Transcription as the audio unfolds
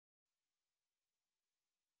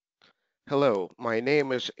Hello, my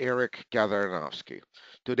name is Eric Gadarnovsky.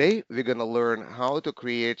 Today we're going to learn how to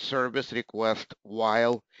create service request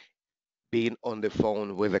while being on the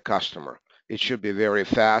phone with a customer. It should be very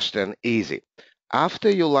fast and easy. After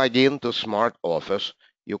you log into Smart Office,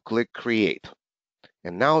 you click Create.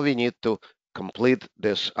 And now we need to complete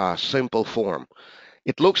this simple form.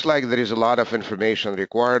 It looks like there is a lot of information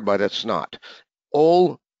required, but it's not.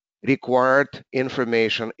 All required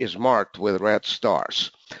information is marked with red stars.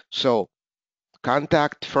 So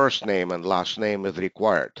contact first name and last name is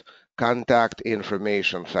required. Contact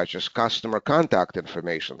information such as customer contact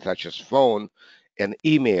information such as phone and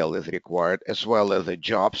email is required, as well as a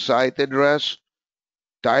job site address,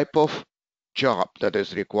 type of job that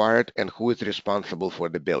is required, and who is responsible for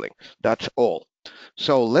the billing. That's all.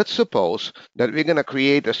 So let's suppose that we're going to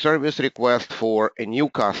create a service request for a new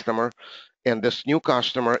customer, and this new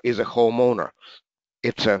customer is a homeowner.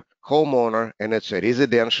 It's a homeowner and it's a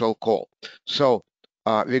residential call. So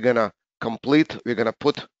we're gonna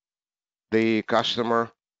put the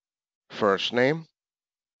customer first name,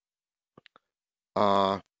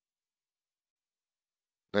 uh,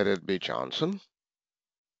 let it be Johnson,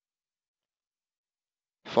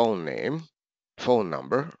 phone name, phone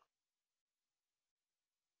number.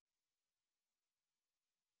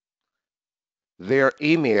 Their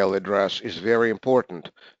email address is very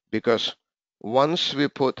important because once we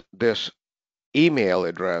put this email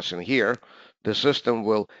address in here, the system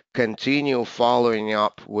will continue following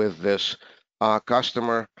up with this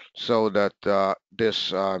customer so that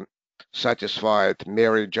this satisfied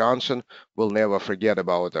Mary Johnson will never forget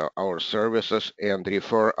about our services and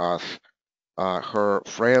refer us her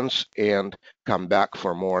friends and come back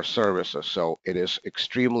for more services. So it is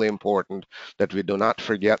extremely important that we do not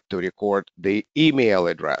forget to record the email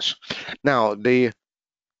address. Now, the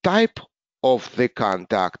type of the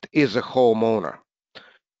contact is a homeowner.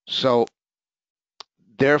 So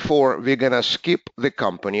therefore, we're going to skip the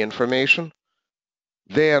company information.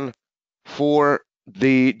 Then for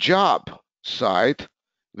the job site,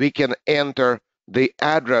 we can enter the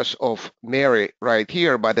address of Mary right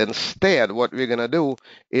here, but instead what we're going to do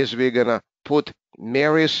is we're going to put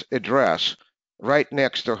Mary's address right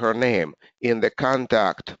next to her name in the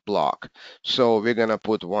contact block. So we're going to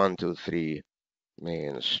put 123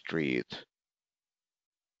 Main Street,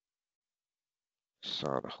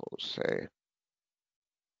 San Jose,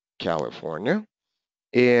 California.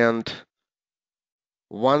 And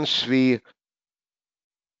once we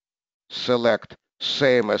select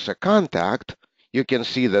same as a contact, you can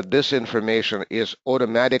see that this information is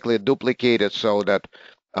automatically duplicated so that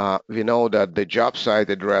we know that the job site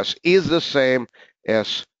address is the same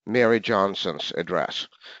as Mary Johnson's address.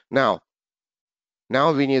 Now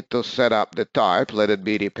we need to set up the type, let it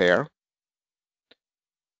be repair.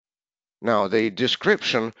 Now the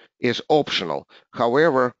description is optional.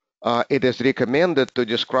 However, it is recommended to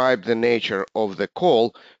describe the nature of the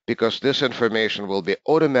call because this information will be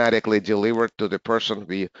automatically delivered to the person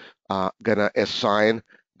we gonna assign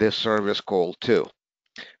this service call to.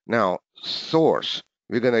 Now, source,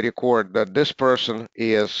 we're gonna record that this person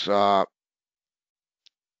is found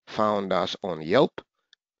us on Yelp,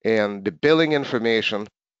 and the billing information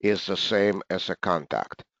is the same as a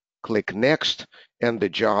contact. Click next and the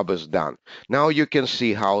job is done. Now you can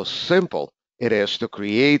see how simple it is to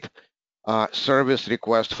create a service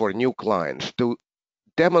request for new clients, to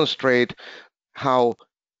demonstrate how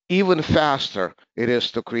even faster it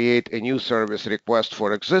is to create a new service request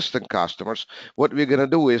for existing customers. What we're going to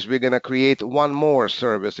do is we're going to create one more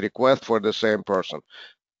service request for the same person.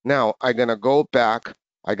 Now I'm going to go back,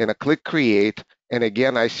 I'm going to click create, and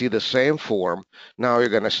again I see the same form. Now you're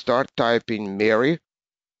going to start typing Mary,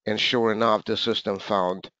 and sure enough the system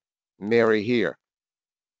found Mary here.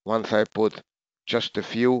 Once I put just a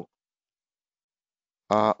few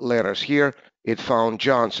letters here, it found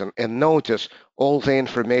Johnson, and notice all the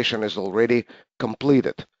information is already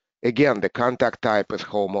completed. Again, the contact type is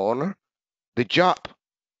homeowner, the job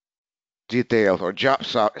details or job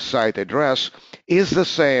site address is the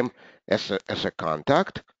same as a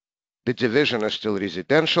contact. The division is still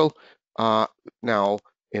residential. Now,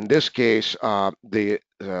 in this case, the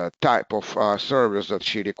type of service that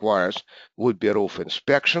she requires would be roof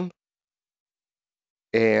inspection.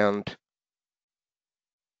 And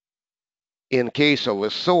in case of a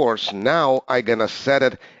source, now I'm going to set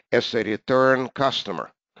it as a return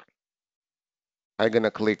customer. I'm going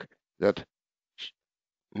to click that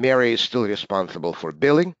Mary is still responsible for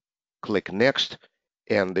billing. Click next,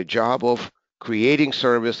 and the job of creating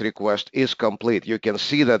service request is complete. You can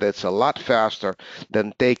see that it's a lot faster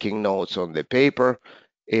than taking notes on the paper,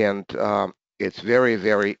 and It's very,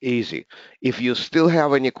 very easy. If you still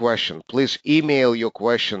have any question, please email your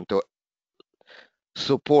question to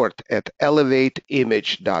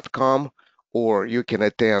support@elevateimage.com, or you can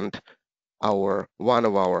attend one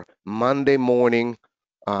of our Monday morning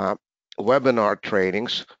uh, webinar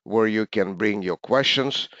trainings where you can bring your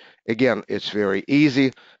questions. Again, it's very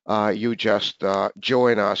easy. You just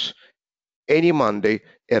join us any Monday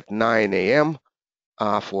at 9 a.m.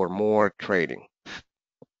 For more training.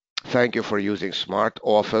 Thank you for using Smart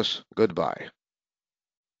Office. Goodbye.